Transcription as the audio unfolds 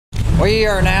We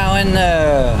are now in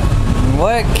the,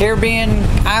 what, Caribbean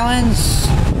Islands?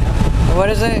 What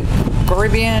is it?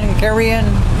 Caribbean?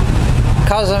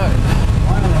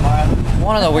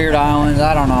 One of the weird islands,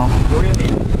 I don't know.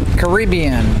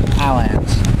 Caribbean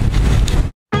Islands.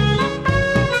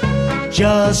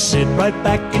 Just sit right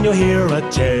back and you'll hear a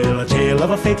tale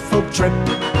of a fateful trip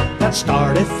that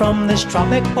started from this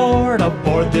tropic port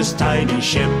aboard this tiny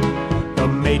ship. The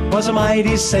mate was a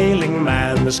mighty sailing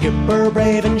man, the skipper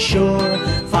brave and sure.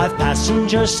 5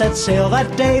 passengers set sail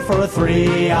that day for a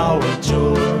 3-hour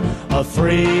tour. A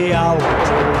 3-hour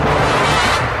tour.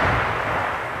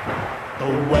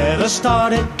 The weather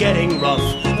started getting rough,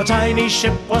 the tiny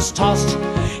ship was tossed.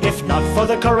 If not for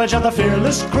the courage of the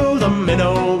fearless crew, the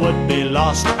minnow would be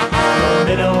lost. The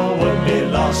minnow would be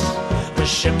lost. The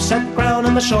ship set ground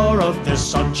on the shore of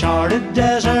this uncharted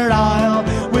desert isle,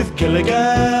 with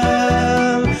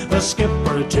Gilligan, the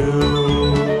skipper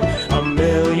too, a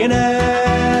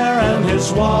millionaire and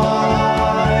his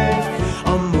wife,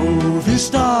 a movie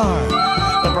star,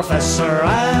 the professor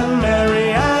and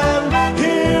Mary Ann,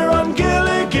 here on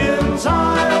Gilligan's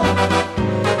Isle.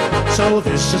 So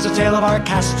this is a tale of our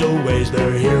castaways.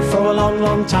 They're here for a long,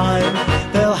 long time.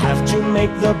 They'll have to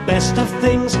make the best of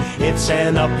things. It's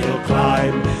an uphill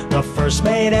climb. The first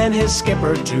mate and his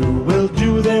skipper too will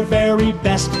do their very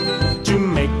best to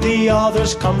make the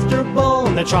others comfortable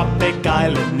in the tropic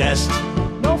island nest.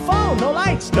 No phone, no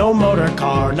lights, no motor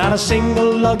car, not a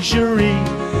single luxury.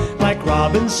 Like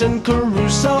Robinson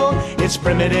Crusoe, it's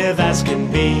primitive as can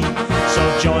be. So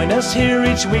join us here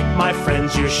each week, my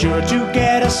friends. You're sure to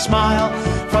get a smile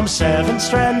from 7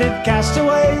 stranded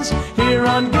castaways here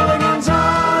on Gilligan's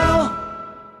Isle.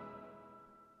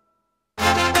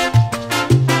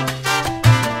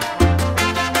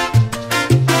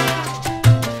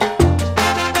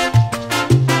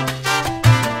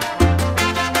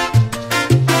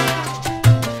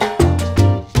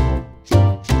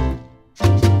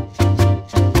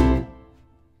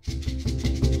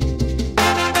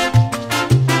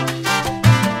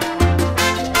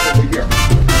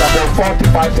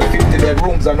 To 50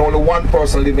 bedrooms and only 1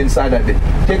 person live inside of it.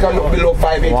 Take a look below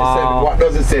 587. Wow. What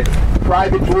does it say?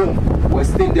 Private room,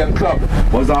 West Indian Club.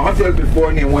 Was a hotel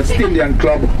before named West Indian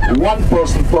Club. 1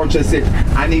 person purchased it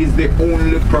and he's the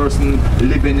only person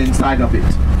living inside of it.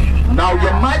 Now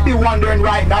you might be wondering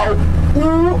right now,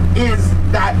 who is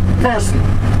that person?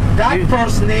 That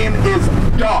person's name is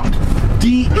Dart.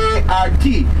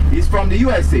 D-A-R-T. He's from the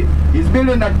USA. He's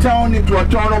building a town into a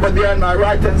town over there on my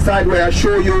right hand side where I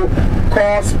show you.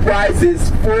 Cost price is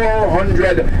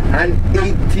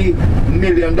 $480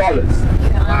 million.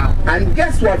 Wow. And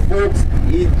guess what, folks?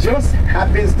 He just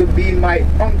happens to be my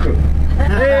uncle.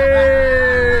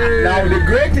 Hey. Now the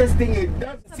greatest thing it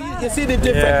does. You see the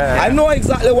difference? Yeah. I know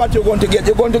exactly what you're going to get.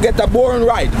 You're going to get a boring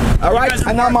ride. All right?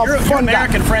 And I'm a fun guy. You're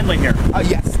American friendly here.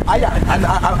 Yes, I am. And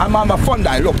I'm a fun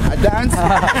guy. Look, I dance.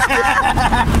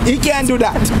 He can't do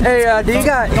that. Hey, do you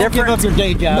got don't give up your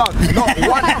day job. No.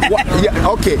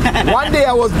 Yeah, okay. One day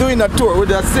I was doing a tour with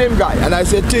the same guy, and I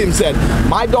said to him,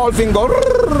 my dolphin go,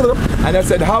 and I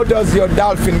said, how does your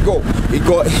dolphin go? He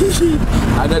go,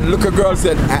 and then look, a girl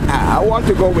said, I want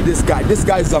to go with this guy. This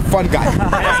guy is a fun guy. I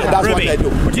said, that's Ruby, what I do.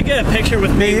 Would you get a picture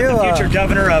with me, the future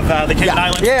governor of the Cayman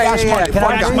Islands? Cash money.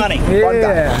 Cash money.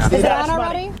 Yeah. Is it on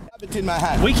already? I have it in my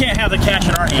hand. We can't have the cash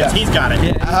in our hands. Yeah. He's got it.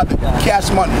 I have it.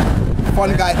 Cash money.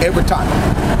 Fun guy every time.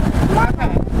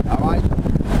 All right?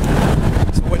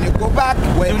 So when you go back,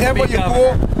 wherever you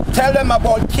go, tell them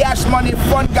about Cash Money,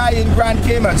 fun guy in Grand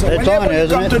Cayman. So whenever you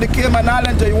come to the Cayman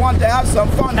Islands and you want to have some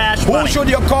fun, who should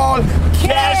you call?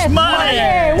 Cash Money!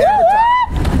 Every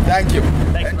time. Thank you.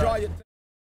 Enjoy it.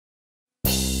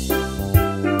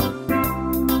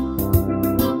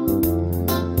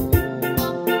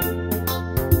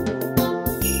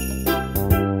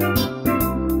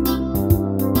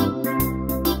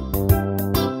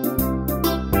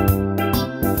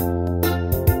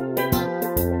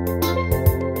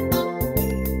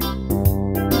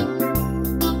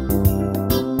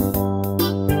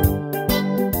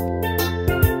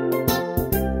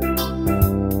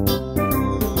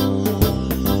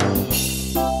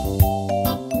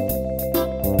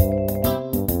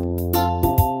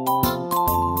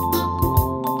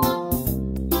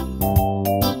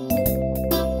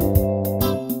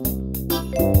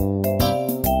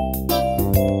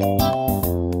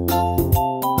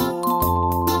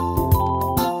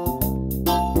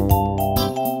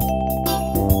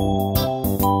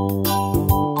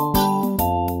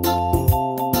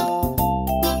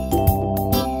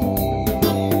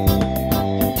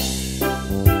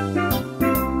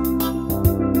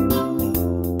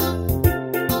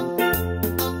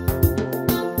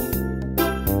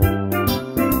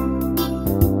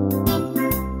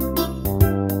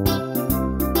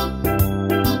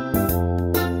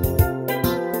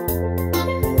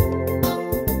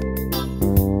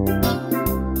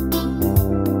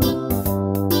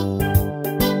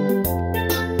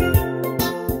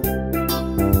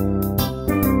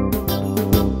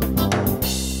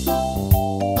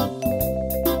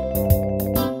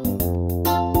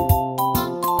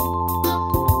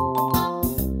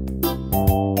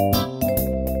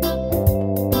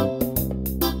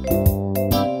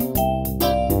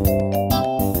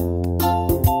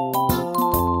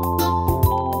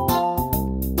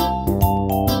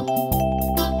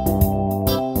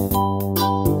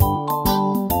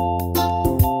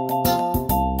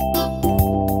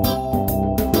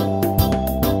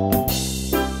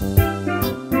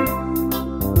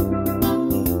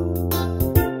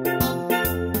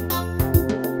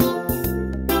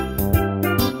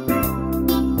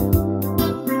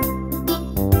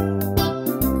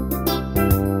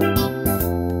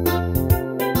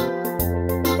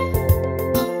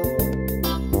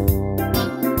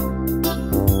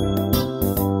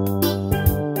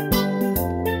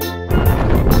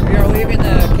 Leaving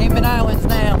the Cayman Islands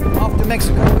now. Off to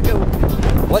Mexico we go.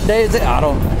 What day is it? I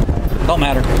don't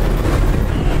matter.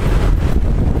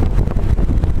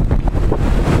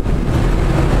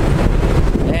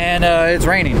 And it's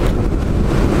raining.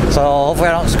 So hopefully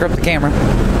I don't screw up the camera.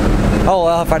 Oh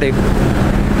well, if I do.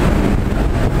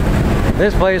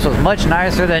 This place was much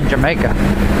nicer than Jamaica.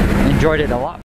 Enjoyed it a lot.